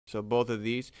So both of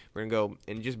these, we're gonna go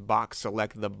and just box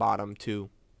select the bottom two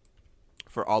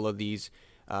for all of these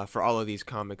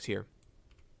comics here.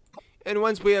 And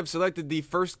once we have selected the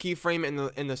first keyframe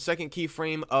and the second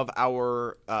keyframe of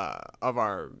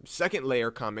our second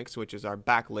layer comics, which is our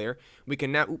back layer, we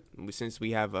can now, since we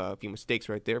have a few mistakes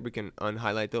right there, we can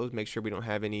unhighlight those, make sure we don't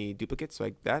have any duplicates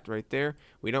like that right there.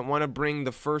 We don't want to bring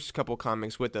the first couple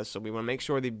comics with us, so we want to make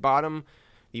sure the bottom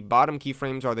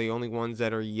keyframes are the only ones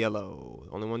that are yellow.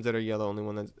 Only ones that are yellow,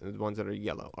 ones that are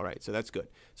yellow. All right, so that's good.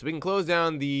 So we can close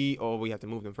down we have to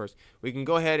move them first. We can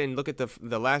go ahead and look at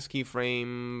the last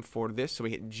keyframe for this. So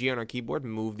we hit G on our keyboard,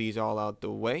 move these all out the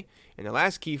way. And the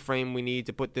last keyframe we need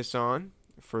to put this on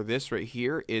for this right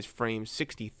here is frame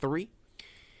 63.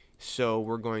 So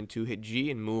we're going to hit G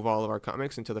and move all of our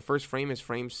comics until the first frame is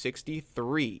frame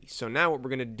 63. So now what we're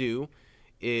going to do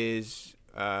is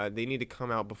they need to come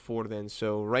out before then,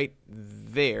 so right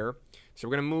there. So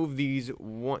we're gonna move these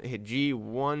hit G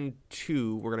 1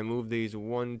 2. We're gonna move these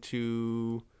 1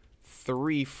 2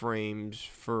 3 frames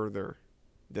further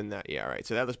than that. Yeah, all right.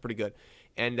 So that looks pretty good.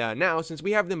 And now, since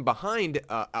we have them behind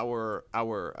our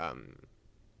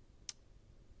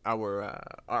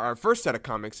first set of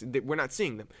comics, we're not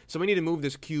seeing them. So we need to move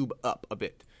this cube up a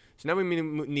bit. So now we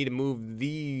need to move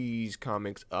these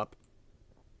comics up,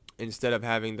 instead of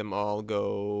having them all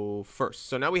go first.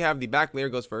 So now we have the back layer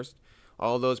goes first.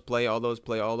 All those play, all those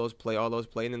play, all those play, all those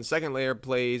play. And then the second layer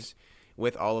plays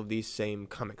with all of these same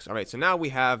comics. All right, so now we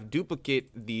have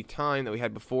duplicate the time that we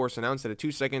had before. So now instead of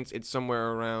 2 seconds, it's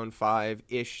somewhere around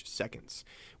 5-ish seconds,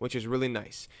 which is really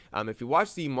nice. If you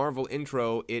watch the Marvel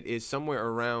intro, it is somewhere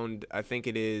around, I think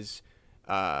it is,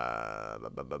 yeah,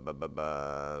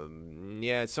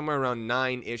 it's somewhere around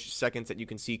 9-ish seconds that you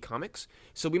can see comics.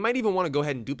 So we might even want to go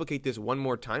ahead and duplicate this one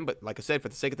more time, but like I said, for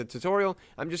the sake of the tutorial,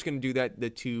 I'm just going to do that the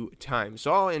 2 times.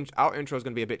 So our intro is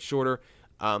going to be a bit shorter,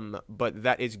 but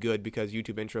that is good because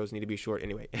YouTube intros need to be short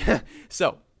anyway.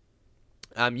 So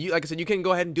like I said, you can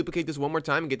go ahead and duplicate this one more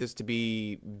time and get this to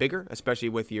be bigger, especially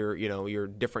with your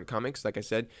different comics. Like I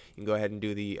said, you can go ahead and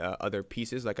do the other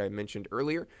pieces like I mentioned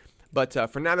earlier. But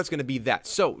for now, that's going to be that.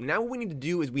 So now what we need to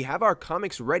do is we have our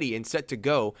comics ready and set to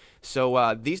go.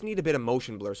 So these need a bit of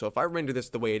motion blur. So if I render this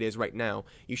the way it is right now,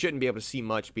 you shouldn't be able to see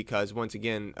much because, once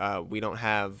again, we don't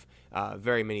have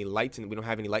very many lights, and we don't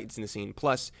have any lights in the scene.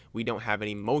 Plus, we don't have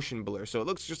any motion blur. So it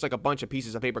looks just like a bunch of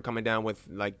pieces of paper coming down with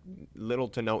like little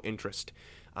to no interest.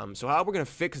 So how we're going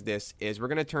to fix this is we're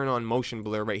going to turn on motion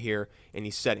blur right here in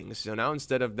these settings. So now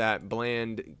instead of that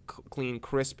bland, clean,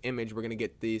 crisp image, we're going to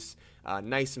get these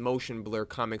nice motion blur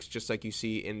comics just like you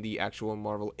see in the actual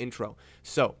Marvel intro.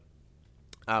 So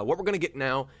what we're going to get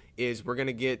now is we're going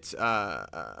to get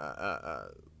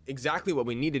exactly what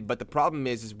we needed, but the problem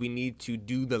is we need to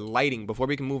do the lighting before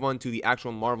we can move on to the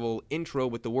actual Marvel intro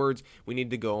with the words. We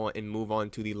need to go and move on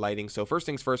to the lighting. So first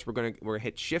things first, we're gonna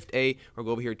hit Shift A. We'll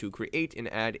go over here to create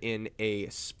and add in a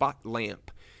spot lamp.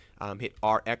 Hit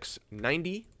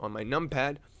RX90 on my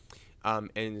numpad,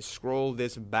 and scroll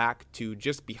this back to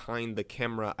just behind the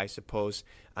camera, I suppose.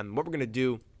 What we're gonna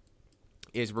do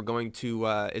is we're going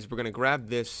to grab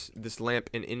this lamp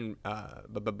in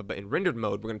rendered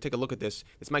mode. We're going to take a look at this.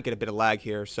 This might get a bit of lag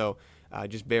here, so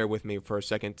just bear with me for a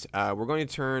second. We're going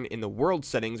to turn in the world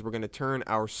settings. We're going to turn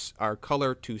our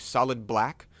color to solid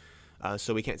black,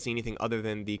 so we can't see anything other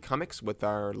than the comics. With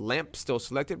our lamp still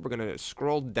selected, we're going to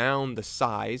scroll down the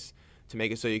size to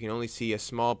make it so you can only see a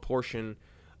small portion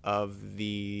of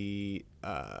the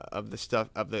stuff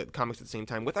of the comics at the same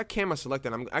time. With our camera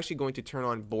selected, I'm actually going to turn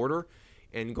on border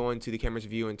and go into the camera's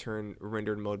view and turn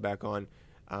rendered mode back on,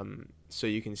 so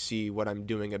you can see what I'm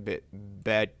doing a bit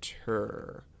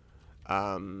better.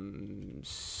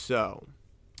 So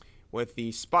with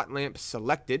the spot lamp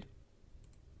selected,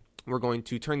 we're going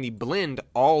to turn the blend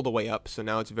all the way up, so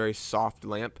now it's a very soft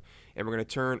lamp, and we're going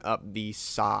to turn up the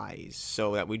size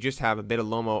so that we just have a bit of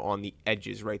lomo on the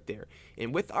edges right there.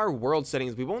 And with our world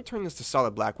settings, we won't turn this to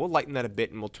solid black. We'll lighten that a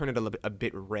bit, and we'll turn it a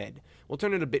bit red. We'll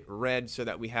turn it a bit red so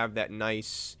that we have that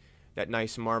nice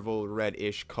Marvel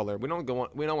red-ish color. We don't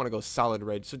want to go solid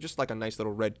red, so just like a nice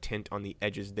little red tint on the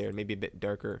edges there, maybe a bit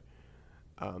darker,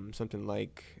 something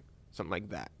like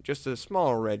that. Just a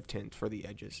small red tint for the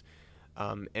edges.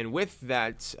 And with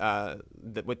that,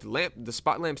 with the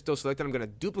spot lamp still selected, I'm going to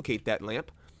duplicate that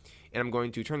lamp, and I'm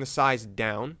going to turn the size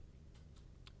down.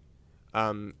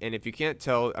 And if you can't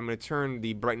tell, I'm going to turn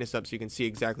the brightness up so you can see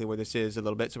exactly where this is a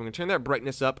little bit. So I'm going to turn that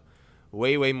brightness up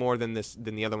way more than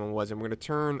the other one was, and we're going to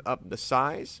turn up the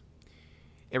size,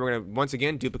 and we're going to once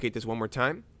again duplicate this one more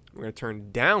time. We're going to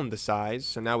turn down the size,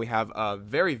 so now we have a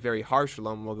very harsh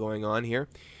lomo going on here.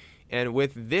 And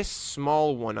with this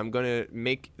small one, I'm going to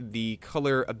make the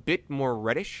color a bit more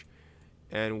reddish.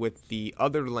 And with the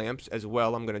other lamps as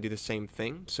well, I'm going to do the same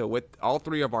thing. So with all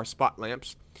three of our spot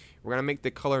lamps, we're going to make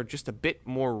the color just a bit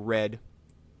more red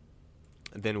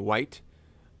than white.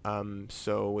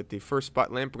 So with the first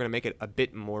spot lamp, we're going to make it a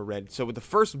bit more red. So with the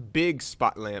first big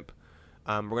spot lamp,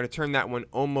 we're going to turn that one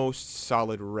almost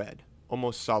solid red.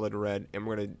 Almost solid red, and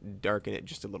we're going to darken it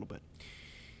just a little bit.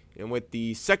 And with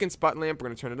the second spot lamp, we're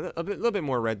going to turn it a little bit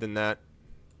more red than that.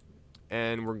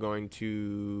 And we're going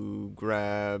to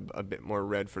grab a bit more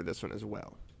red for this one as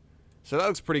well. So that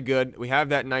looks pretty good. We have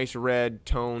that nice red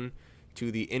tone to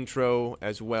the intro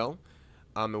as well.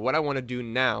 And what I want to do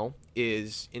now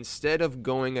is, instead of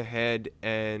going ahead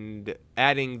and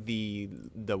adding the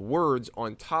words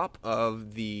on top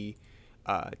of the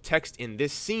text in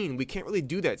this scene, we can't really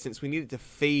do that since we need it to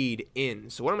fade in.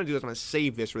 So what I'm going to do is I'm going to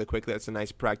save this really quickly. That's a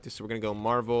nice practice. So we're going to go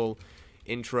Marvel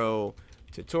Intro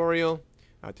Tutorial.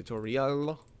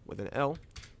 Tutorial with an L,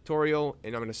 tutorial,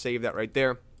 and I'm going to save that right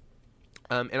there.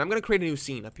 And I'm going to create a new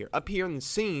scene up here. Up here in the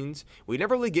scenes, we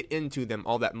never really get into them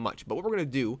all that much. But what we're going to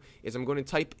do is I'm going to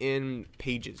type in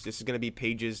pages. This is going to be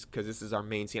pages because this is our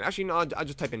main scene. Actually, no, I'll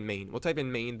just type in main. We'll type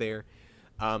in main there.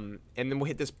 And then we'll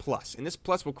hit this plus. And this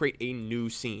plus will create a new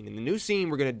scene. And the new scene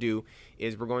we're going to do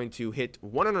is we're going to hit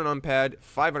 1 on a numpad,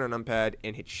 5 on a numpad,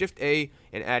 and hit Shift A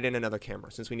and add in another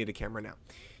camera since we need a camera now.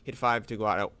 Hit 5 to go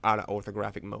out of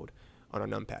orthographic mode on our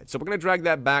numpad. So we're going to drag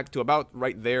that back to about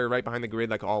right there, right behind the grid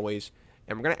like always.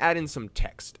 And we're going to add in some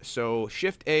text. So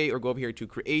Shift A or go over here to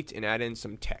create and add in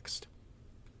some text.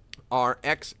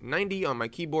 RX90 on my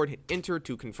keyboard, hit enter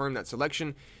to confirm that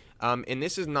selection. And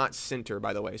this is not center,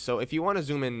 by the way. So if you want to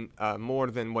zoom in more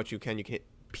than what you can hit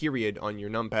period on your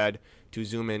numpad to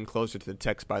zoom in closer to the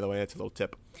text, by the way. That's a little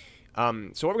tip.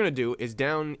 So what we're going to do is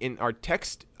down in our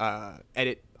text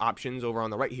edit options over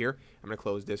on the right here. I'm going to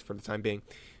close this for the time being.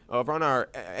 Over on our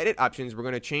edit options, we're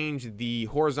going to change the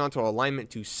horizontal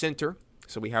alignment to center.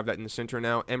 So we have that in the center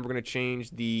now. And we're going to change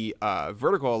the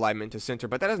vertical alignment to center.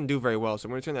 But that doesn't do very well. So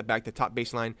we're going to turn that back to top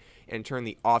baseline and turn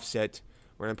the offset.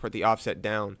 We're going to put the offset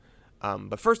down.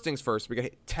 But first things first, we're going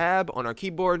to hit tab on our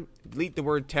keyboard, delete the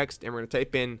word text, and we're going to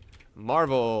type in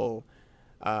Marvel.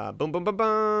 Boom, boom, boom,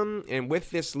 boom. And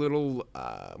with this little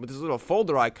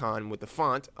folder icon with the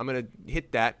font, I'm going to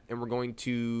hit that, and we're going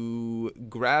to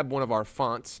grab one of our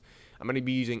fonts. I'm going to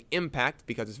be using Impact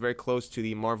because it's very close to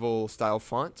the Marvel style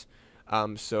font.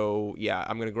 So yeah,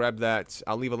 I'm going to grab that.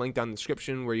 I'll leave a link down in the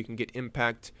description where you can get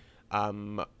Impact.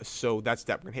 So that's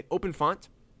that. We're going to hit Open Font.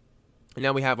 And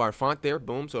now we have our font there,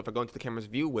 boom. So if I go into the camera's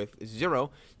view with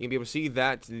 0, you can be able to see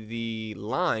that the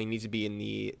line needs to be in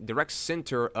the direct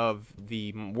center of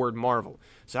the word Marvel.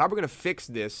 So how we're going to fix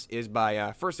this is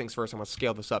by, first things first, I'm going to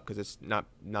scale this up because it's not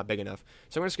big enough.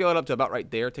 So I'm going to scale it up to about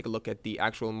right there. Take a look at the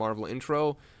actual Marvel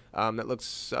intro. That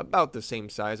looks about the same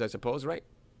size, I suppose, right?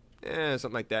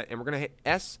 Something like that. And we're going to hit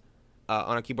S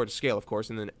on our keyboard to scale, of course,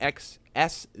 and then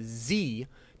SZ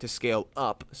to scale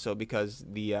up. So because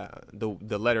the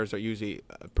letters are usually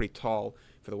pretty tall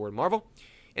for the word Marvel,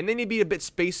 and they need to be a bit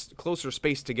closer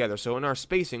spaced together. So in our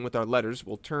spacing with our letters,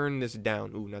 we'll turn this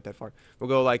down. Ooh, not that far. We'll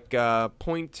go like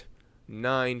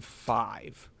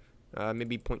 0.95,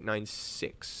 maybe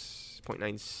 0.96,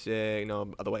 0.96.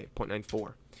 No, other way,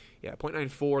 0.94. Yeah,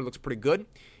 0.94 looks pretty good,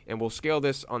 and we'll scale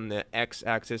this on the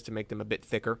x-axis to make them a bit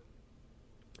thicker.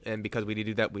 And because we did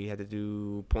do that, we had to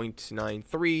do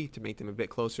 0.93 to make them a bit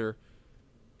closer.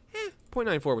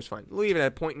 0.94 was fine. We'll leave it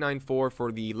at 0.94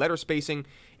 for the letter spacing,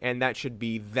 and that should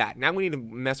be that. Now we need to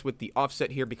mess with the offset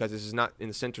here because this is not in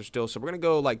the center still. So we're going to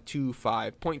go like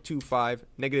 0.25,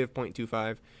 negative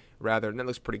 0.25 rather, and that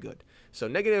looks pretty good. So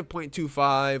negative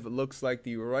 0.25 looks like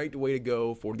the right way to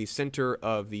go for the center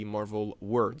of the Marvel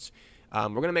words. We're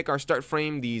going to make our start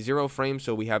frame the 0 frame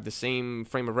so we have the same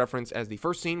frame of reference as the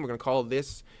first scene. We're going to call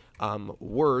this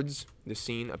words, this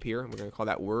scene up here. We're going to call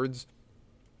that words.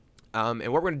 And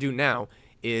what we're going to do now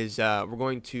is we're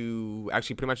going to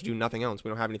actually pretty much do nothing else. We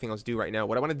don't have anything else to do right now.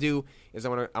 What I want to do is I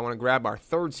want to grab our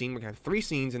third scene. We're going to have 3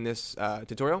 scenes in this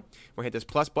tutorial. We're going to hit this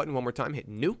plus button one more time, hit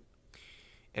new.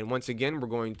 And once again, we're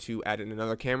going to add in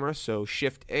another camera. So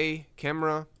Shift A,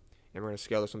 camera, and we're going to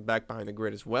scale this one back behind the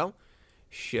grid as well.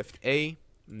 Shift A,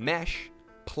 mesh,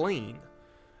 plane.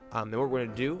 Then what we're going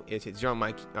to do is hit 0 on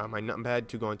my numpad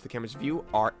to go into the camera's view,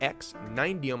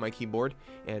 RX90 on my keyboard,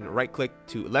 and left click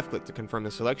to confirm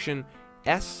the selection,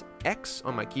 SX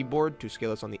on my keyboard to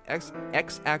scale us on the X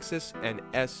axis, and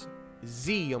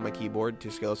SZ on my keyboard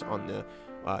to scale us on the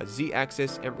Z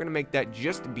axis, and we're going to make that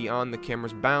just beyond the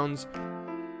camera's bounds.